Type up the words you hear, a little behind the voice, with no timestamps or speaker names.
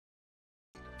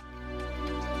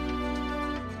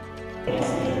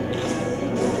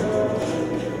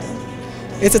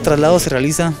Este traslado se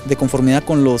realiza de conformidad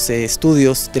con los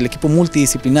estudios del equipo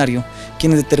multidisciplinario,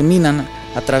 quienes determinan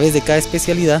a través de cada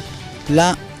especialidad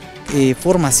la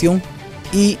formación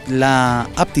y la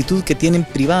aptitud que tienen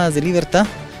privadas de libertad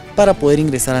para poder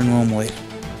ingresar al nuevo modelo.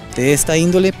 De esta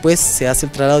índole, pues, se hace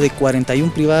el traslado de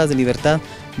 41 privadas de libertad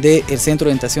del Centro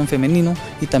de Orientación Femenino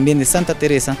y también de Santa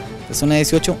Teresa, de zona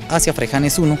 18, hacia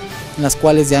Fraijanes 1, en las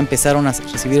cuales ya empezaron a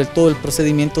recibir todo el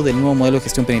procedimiento del nuevo modelo de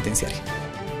gestión penitenciaria.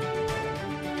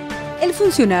 El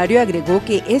funcionario agregó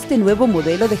que este nuevo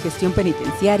modelo de gestión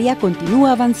penitenciaria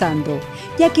continúa avanzando,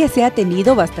 ya que se ha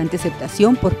tenido bastante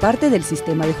aceptación por parte del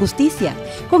sistema de justicia,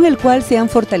 con el cual se han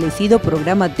fortalecido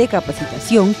programas de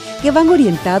capacitación que van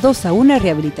orientados a una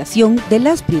rehabilitación de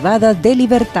las privadas de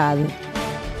libertad.